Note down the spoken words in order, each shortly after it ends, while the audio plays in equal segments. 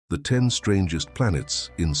the 10 strangest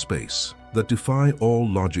planets in space. That defy all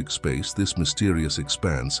logic. Space, this mysterious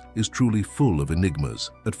expanse, is truly full of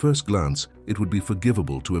enigmas. At first glance, it would be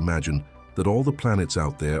forgivable to imagine that all the planets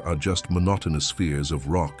out there are just monotonous spheres of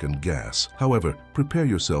rock and gas. However, prepare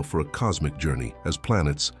yourself for a cosmic journey, as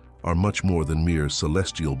planets are much more than mere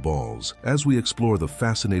celestial balls. As we explore the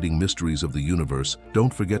fascinating mysteries of the universe,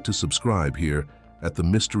 don't forget to subscribe here at the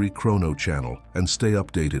Mystery Chrono channel and stay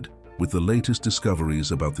updated with the latest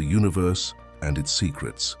discoveries about the universe and its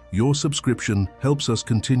secrets. Your subscription helps us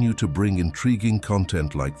continue to bring intriguing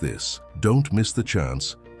content like this. Don't miss the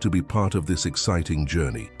chance to be part of this exciting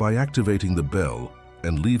journey by activating the bell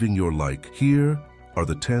and leaving your like. Here are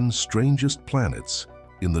the 10 strangest planets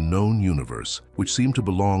in the known universe, which seem to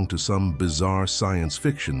belong to some bizarre science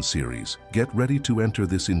fiction series. Get ready to enter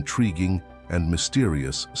this intriguing and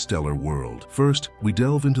mysterious stellar world. First, we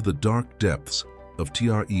delve into the dark depths of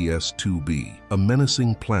TRES-2b, a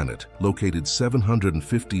menacing planet located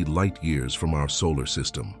 750 light-years from our solar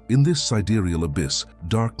system. In this sidereal abyss,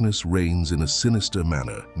 darkness reigns in a sinister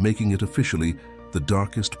manner, making it officially the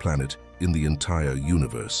darkest planet in the entire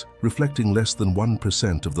universe. Reflecting less than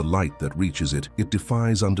 1% of the light that reaches it, it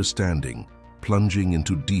defies understanding, plunging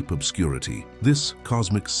into deep obscurity. This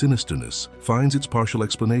cosmic sinisterness finds its partial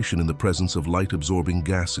explanation in the presence of light-absorbing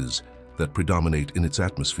gases that predominate in its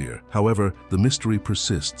atmosphere. However, the mystery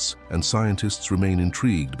persists, and scientists remain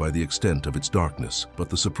intrigued by the extent of its darkness. But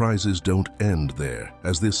the surprises don't end there,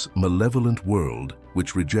 as this malevolent world,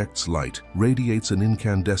 which rejects light, radiates an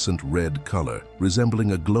incandescent red color,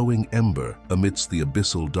 resembling a glowing ember amidst the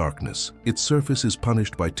abyssal darkness. Its surface is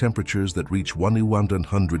punished by temperatures that reach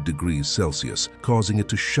 100 degrees Celsius, causing it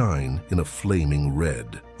to shine in a flaming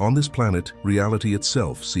red. On this planet, reality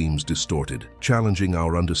itself seems distorted, challenging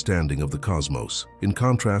our understanding of the cosmos. In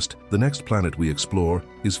contrast, the next planet we explore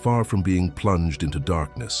is far from being plunged into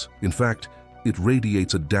darkness. In fact, it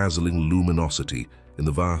radiates a dazzling luminosity in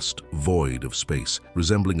the vast void of space,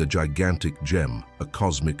 resembling a gigantic gem, a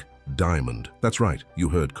cosmic diamond. That's right, you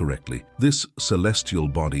heard correctly. This celestial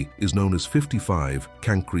body is known as 55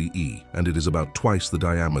 Cancri E, and it is about twice the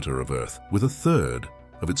diameter of Earth, with a third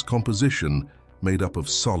of its composition made up of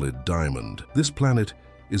solid diamond. This planet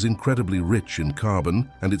is incredibly rich in carbon,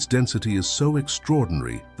 and its density is so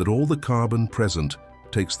extraordinary that all the carbon present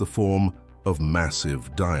takes the form of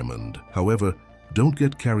massive diamond. However, don't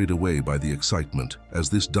get carried away by the excitement, as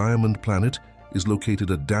this diamond planet is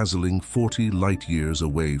located a dazzling 40 light-years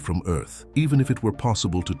away from Earth. Even if it were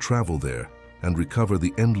possible to travel there and recover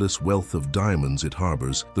the endless wealth of diamonds it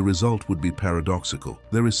harbors, the result would be paradoxical.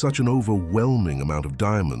 There is such an overwhelming amount of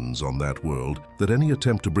diamonds on that world that any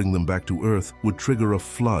attempt to bring them back to Earth would trigger a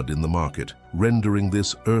flood in the market, rendering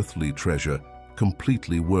this earthly treasure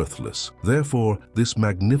completely worthless. Therefore, this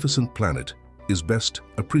magnificent planet is best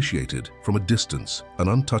appreciated from a distance, an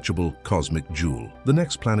untouchable cosmic jewel. The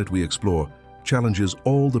next planet we explore challenges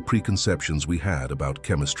all the preconceptions we had about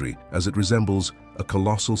chemistry, as it resembles a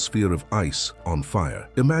colossal sphere of ice on fire.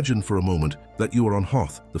 Imagine for a moment that you are on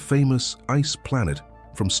Hoth, the famous ice planet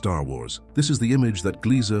from Star Wars. This is the image that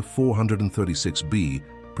Gliese 436b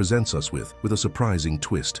presents us with a surprising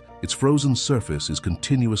twist. Its frozen surface is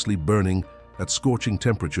continuously burning at scorching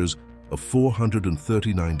temperatures of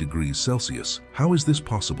 439 degrees Celsius. How is this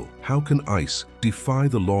possible? How can ice defy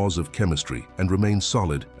the laws of chemistry and remain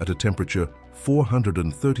solid at a temperature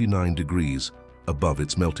 439 degrees above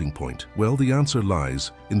its melting point? Well, the answer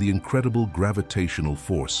lies in the incredible gravitational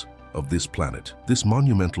force of this planet. This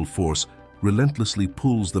monumental force relentlessly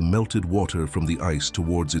pulls the melted water from the ice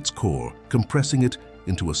towards its core, compressing it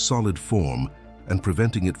into a solid form and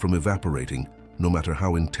preventing it from evaporating no matter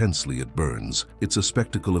how intensely it burns. It's a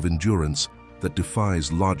spectacle of endurance that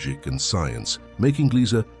defies logic and science, making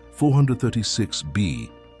Gliese 436b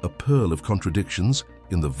a pearl of contradictions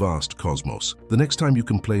in the vast cosmos. The next time you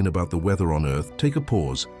complain about the weather on Earth, take a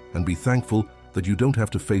pause and be thankful that you don't have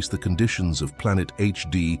to face the conditions of planet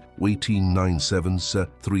HD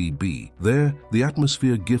 18973b. There, the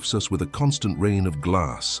atmosphere gifts us with a constant rain of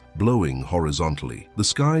glass, blowing horizontally. The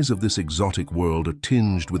skies of this exotic world are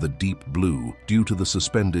tinged with a deep blue due to the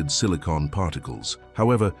suspended silicon particles.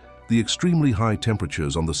 However, the extremely high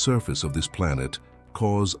temperatures on the surface of this planet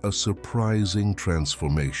cause a surprising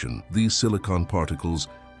transformation. These silicon particles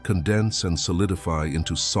condense and solidify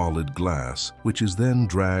into solid glass, which is then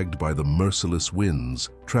dragged by the merciless winds,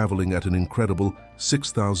 traveling at an incredible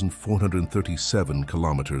 6,437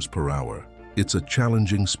 kilometers per hour. It's a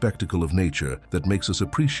challenging spectacle of nature that makes us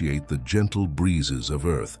appreciate the gentle breezes of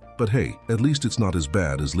Earth. But hey, at least it's not as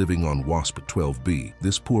bad as living on WASP-12b.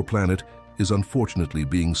 This poor planet is unfortunately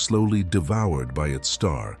being slowly devoured by its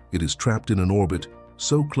star. It is trapped in an orbit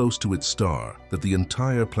so close to its star that the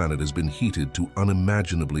entire planet has been heated to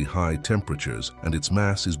unimaginably high temperatures, and its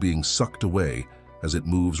mass is being sucked away as it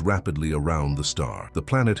moves rapidly around the star. The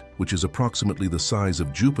planet, which is approximately the size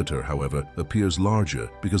of Jupiter, however, appears larger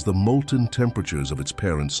because the molten temperatures of its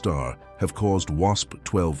parent star have caused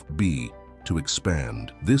WASP-12b to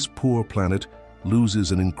expand. This poor planet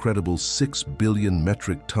loses an incredible 6 billion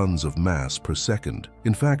metric tons of mass per second.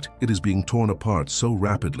 In fact, it is being torn apart so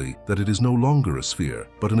rapidly that it is no longer a sphere,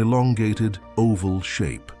 but an elongated, oval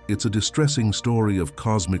shape. It's a distressing story of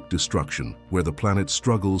cosmic destruction, where the planet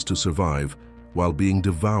struggles to survive while being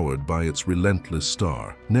devoured by its relentless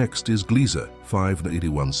star. Next is Gliese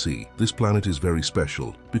 581c. This planet is very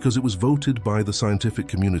special because it was voted by the scientific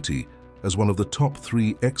community as one of the top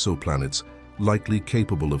 3 exoplanets likely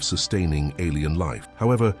capable of sustaining alien life.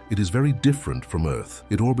 However, it is very different from Earth.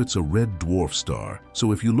 It orbits a red dwarf star,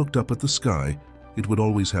 so if you looked up at the sky, it would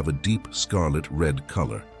always have a deep scarlet red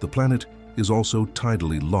color. The planet is also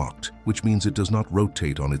tidally locked, which means it does not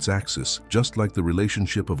rotate on its axis. Just like the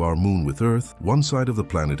relationship of our moon with Earth, one side of the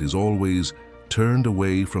planet is always turned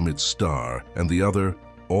away from its star and the other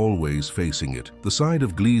always facing it. The side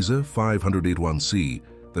of Gliese 581c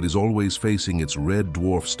that is always facing its red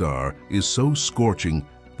dwarf star is so scorching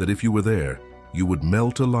that if you were there, you would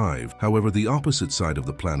melt alive. However, the opposite side of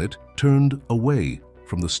the planet, turned away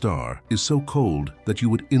from the star, is so cold that you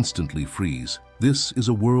would instantly freeze. This is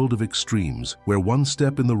a world of extremes, where one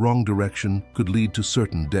step in the wrong direction could lead to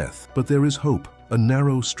certain death. But there is hope. A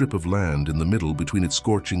narrow strip of land in the middle between its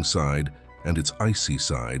scorching side and its icy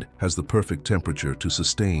side has the perfect temperature to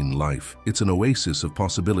sustain life. It's an oasis of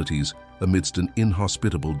possibilities amidst an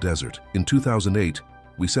inhospitable desert. In 2008,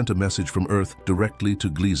 we sent a message from Earth directly to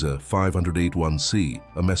Gliese 581c,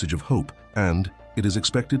 a message of hope, and it is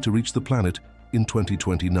expected to reach the planet in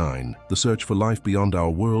 2029. The search for life beyond our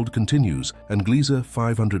world continues, and Gliese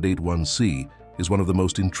 581c is one of the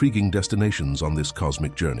most intriguing destinations on this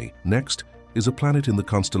cosmic journey. Next is a planet in the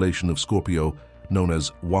constellation of Scorpio known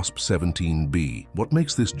as WASP-17b. What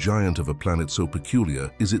makes this giant of a planet so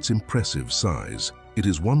peculiar is its impressive size. It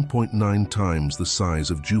is 1.9 times the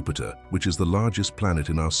size of Jupiter, which is the largest planet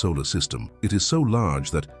in our solar system. It is so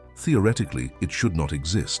large that, theoretically, it should not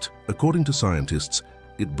exist. According to scientists,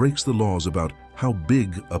 it breaks the laws about how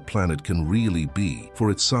big a planet can really be.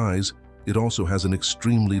 For its size, it also has an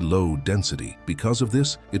extremely low density. Because of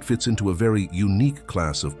this, it fits into a very unique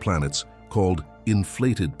class of planets called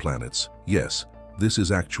inflated planets. Yes, this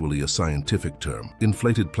is actually a scientific term.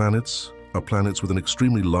 Inflated planets are planets with an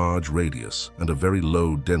extremely large radius and a very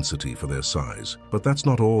low density for their size. But that's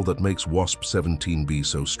not all that makes WASP-17b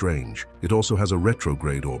so strange. It also has a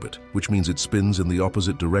retrograde orbit, which means it spins in the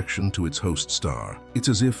opposite direction to its host star. It's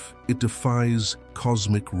as if it defies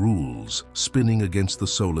cosmic rules, spinning against the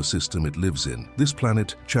solar system it lives in. This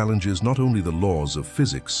planet challenges not only the laws of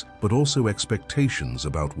physics, but also expectations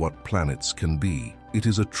about what planets can be. It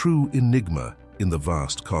is a true enigma in the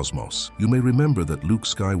vast cosmos. You may remember that Luke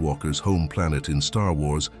Skywalker's home planet in Star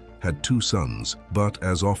Wars had 2 suns, but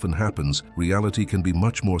as often happens, reality can be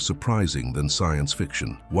much more surprising than science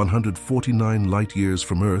fiction. 149 light-years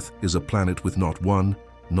from Earth is a planet with not 1,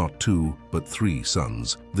 not 2, but 3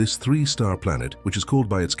 suns. This 3-star planet, which is called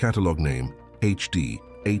by its catalog name HD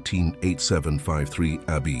 188753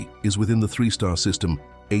 AB, is within the 3-star system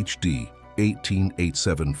HD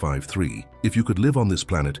 188753. If you could live on this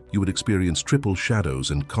planet, you would experience triple shadows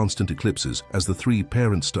and constant eclipses as the 3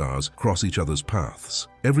 parent stars cross each other's paths.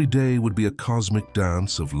 Every day would be a cosmic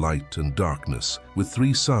dance of light and darkness, with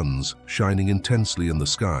 3 suns shining intensely in the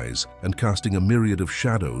skies and casting a myriad of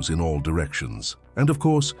shadows in all directions. And of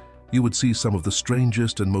course, you would see some of the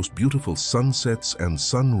strangest and most beautiful sunsets and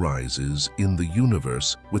sunrises in the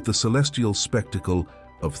universe, with the celestial spectacle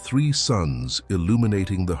of 3 suns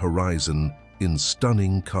illuminating the horizon in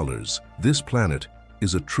stunning colors. This planet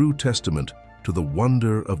is a true testament to the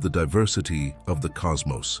wonder of the diversity of the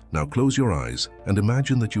cosmos. Now close your eyes and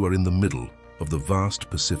imagine that you are in the middle of the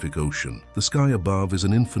vast Pacific Ocean. The sky above is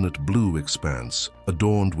an infinite blue expanse,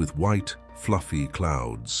 adorned with white, fluffy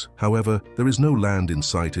clouds. However, there is no land in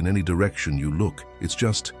sight in any direction you look. It's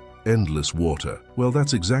just endless water. Well,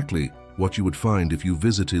 that's exactly what you would find if you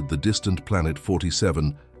visited the distant planet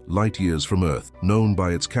 47 light-years from Earth, known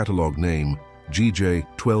by its catalog name GJ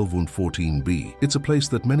 1214b. It's a place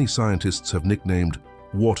that many scientists have nicknamed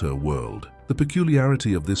Water World. The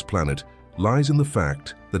peculiarity of this planet lies in the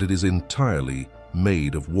fact that it is entirely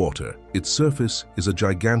made of water. Its surface is a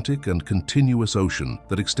gigantic and continuous ocean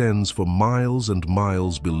that extends for miles and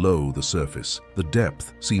miles below the surface. The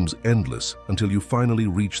depth seems endless until you finally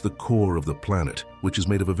reach the core of the planet, which is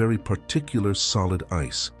made of a very particular solid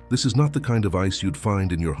ice. This is not the kind of ice you'd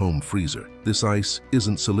find in your home freezer. This ice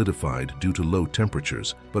isn't solidified due to low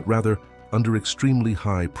temperatures, but rather under extremely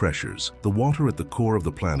high pressures. The water at the core of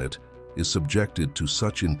the planet is subjected to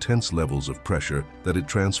such intense levels of pressure that it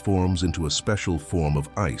transforms into a special form of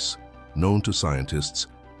ice, known to scientists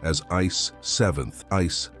as Ice 7th,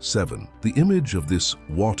 Ice 7. The image of this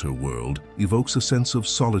water world evokes a sense of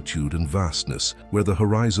solitude and vastness, where the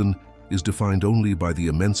horizon is defined only by the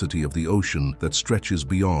immensity of the ocean that stretches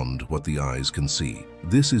beyond what the eyes can see.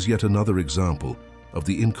 This is yet another example of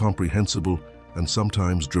the incomprehensible and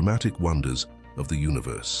sometimes dramatic wonders of the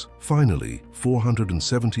universe. Finally,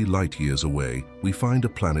 470 light-years away, we find a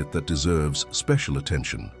planet that deserves special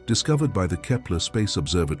attention. Discovered by the Kepler Space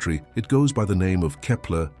Observatory, it goes by the name of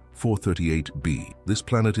Kepler 438b. This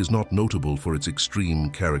planet is not notable for its extreme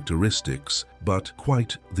characteristics, but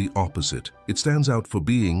quite the opposite. It stands out for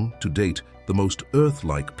being, to date, the most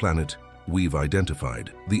Earth-like planet we've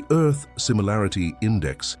identified. The Earth Similarity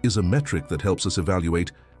Index is a metric that helps us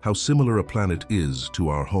evaluate how similar a planet is to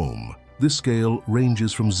our home. This scale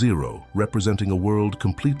ranges from 0, representing a world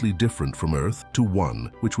completely different from Earth, to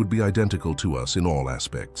 1, which would be identical to us in all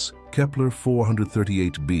aspects. Kepler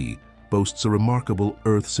 438b boasts a remarkable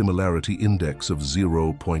Earth Similarity Index of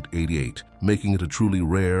 0.88, making it a truly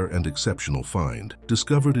rare and exceptional find.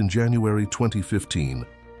 Discovered in January 2015,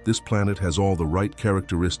 this planet has all the right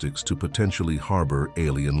characteristics to potentially harbor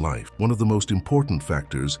alien life. One of the most important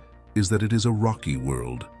factors is that it is a rocky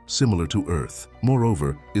world, similar to Earth.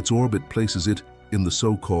 Moreover, its orbit places it in the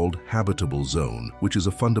so-called habitable zone, which is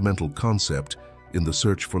a fundamental concept in the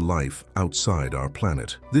search for life outside our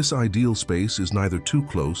planet. This ideal space is neither too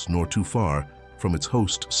close nor too far from its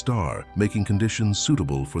host star, making conditions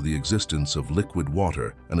suitable for the existence of liquid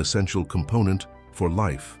water, an essential component for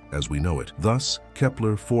life as we know it. Thus,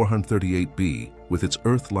 Kepler 438b, with its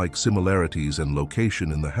Earth-like similarities and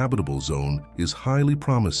location in the habitable zone, is highly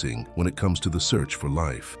promising when it comes to the search for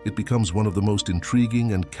life. It becomes one of the most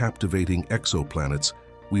intriguing and captivating exoplanets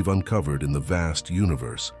we've uncovered in the vast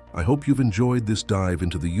universe. I hope you've enjoyed this dive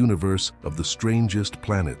into the universe of the strangest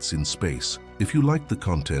planets in space. If you liked the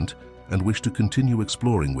content and wish to continue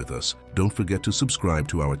exploring with us, don't forget to subscribe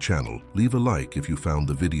to our channel, leave a like if you found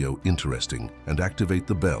the video interesting, and activate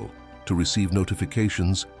the bell to receive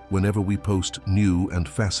notifications whenever we post new and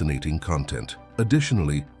fascinating content.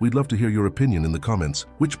 Additionally, we'd love to hear your opinion in the comments.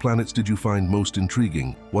 Which planets did you find most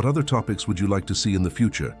intriguing? What other topics would you like to see in the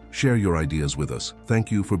future? Share your ideas with us.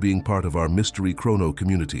 Thank you for being part of our Mystery Chrono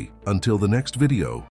community. Until the next video.